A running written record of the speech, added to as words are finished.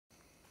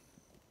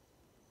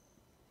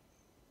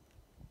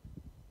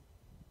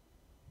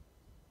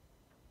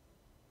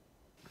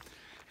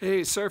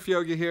Hey, Surf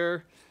Yogi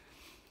here.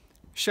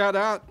 Shout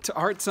out to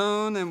Art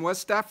Zone in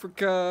West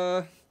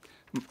Africa.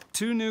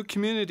 2 new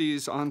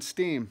communities on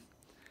Steam.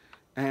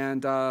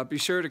 And be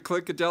sure to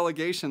click a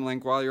delegation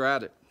link while you're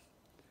at it.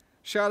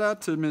 Shout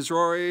out to Ms.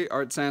 Rory,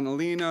 Art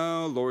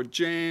Zanolino, Lord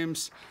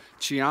James,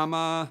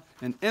 Chiama,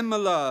 and Emma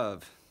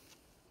Love.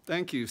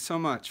 Thank you so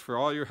much for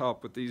all your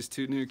help with these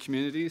 2 new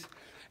communities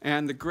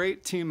and the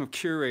great team of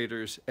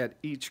curators at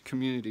each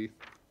community.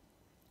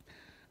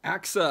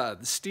 AXA,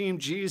 the Steam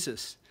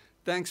Jesus.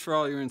 Thanks for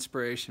all your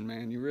inspiration,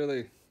 man. You're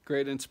really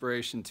great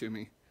inspiration to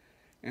me.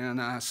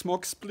 And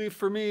Smoke Spliff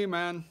for me,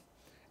 man.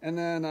 And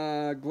then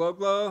Glow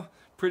Glow,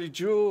 Pretty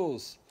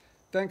Jewels.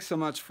 Thanks so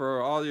much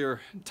for all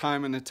your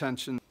time and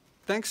attention.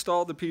 Thanks to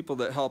all the people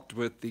that helped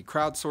with the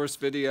crowdsourced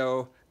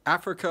video,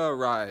 Africa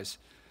Arise.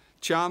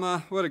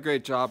 Chama, what a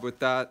great job with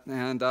that.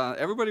 And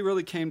everybody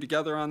really came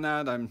together on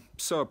that. I'm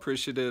so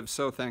appreciative,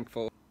 so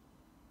thankful.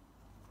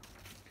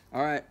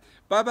 All right,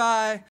 bye-bye.